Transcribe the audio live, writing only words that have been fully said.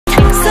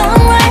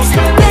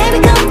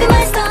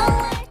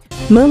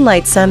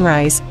Moonlight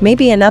Sunrise may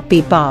be an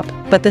upbeat bop,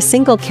 but the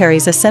single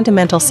carries a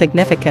sentimental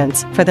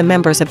significance for the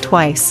members of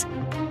TWICE.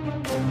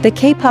 The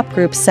K-pop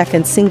group's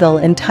second single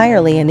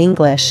entirely in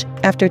English,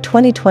 after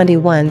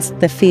 2021's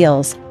The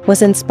Feels,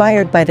 was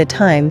inspired by the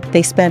time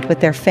they spent with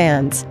their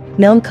fans,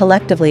 known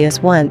collectively as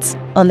Once,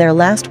 on their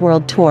last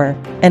world tour,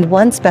 and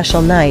one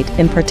special night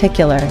in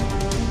particular.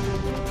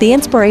 The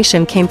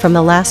inspiration came from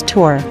the last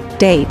tour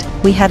date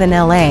we had in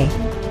LA.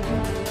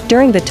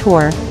 During the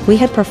tour, we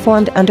had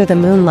performed under the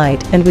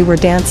moonlight and we were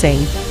dancing,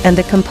 and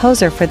the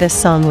composer for this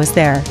song was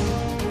there.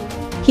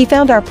 He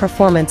found our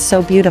performance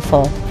so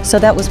beautiful, so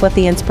that was what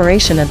the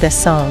inspiration of this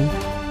song.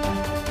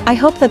 I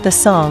hope that the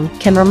song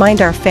can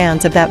remind our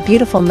fans of that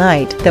beautiful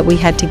night that we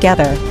had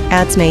together,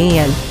 adds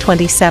Naeun,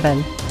 27.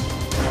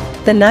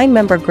 The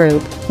 9-member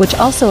group, which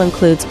also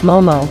includes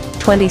Momo,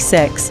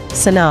 26,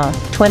 Sana,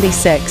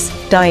 26,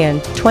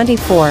 Daeun,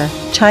 24,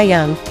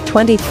 Chaeyoung,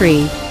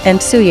 23, and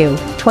Suyu,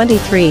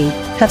 23,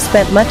 have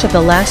spent much of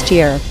the last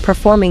year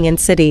performing in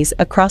cities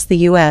across the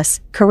US,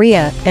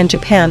 Korea, and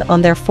Japan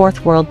on their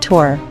 4th world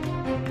tour.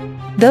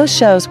 Those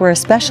shows were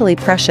especially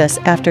precious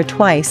after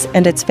TWICE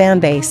and its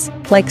fanbase,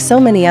 like so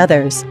many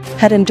others,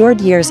 had endured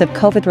years of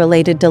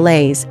COVID-related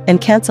delays and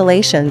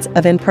cancellations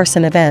of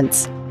in-person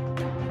events.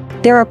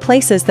 There are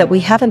places that we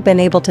haven't been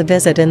able to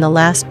visit in the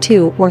last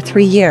 2 or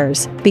 3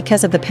 years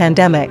because of the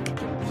pandemic.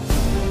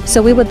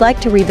 So we would like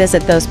to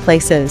revisit those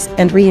places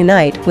and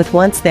reunite with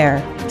Once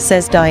there,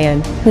 says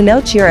Daeun, who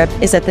notes Europe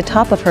is at the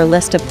top of her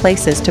list of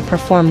places to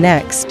perform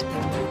next.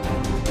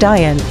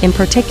 Daeun, in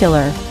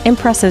particular,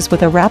 impresses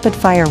with a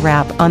rapid-fire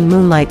rap on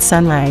Moonlight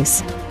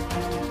Sunrise.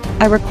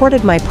 I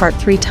recorded my part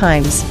 3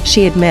 times,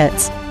 she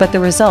admits, but the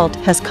result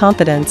has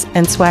confidence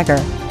and swagger.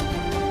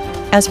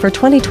 As for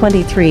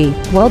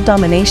 2023, world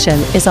domination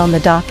is on the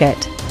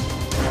docket.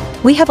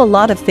 We have a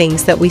lot of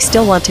things that we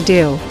still want to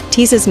do,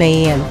 teases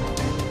Naeun.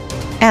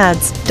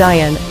 Adds,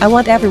 Daeun, I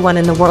want everyone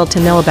in the world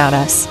to know about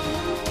us.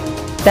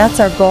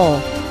 That's our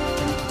goal.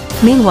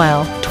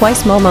 Meanwhile,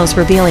 TWICE Momo's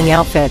revealing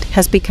outfit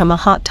has become a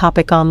hot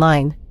topic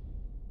online.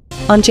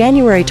 On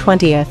January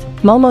 20th,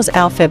 Momo's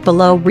outfit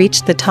below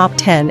reached the top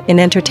 10 in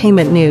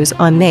entertainment news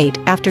on Nate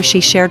after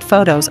she shared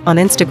photos on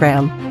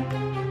Instagram.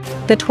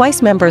 The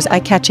TWICE members'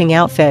 eye-catching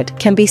outfit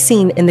can be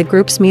seen in the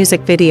group's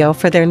music video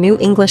for their new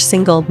English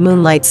single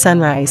Moonlight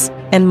Sunrise,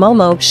 and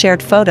Momo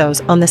shared photos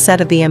on the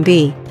set of the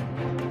MV.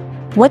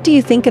 What do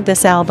you think of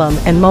this album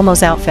and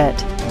Momo's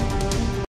outfit?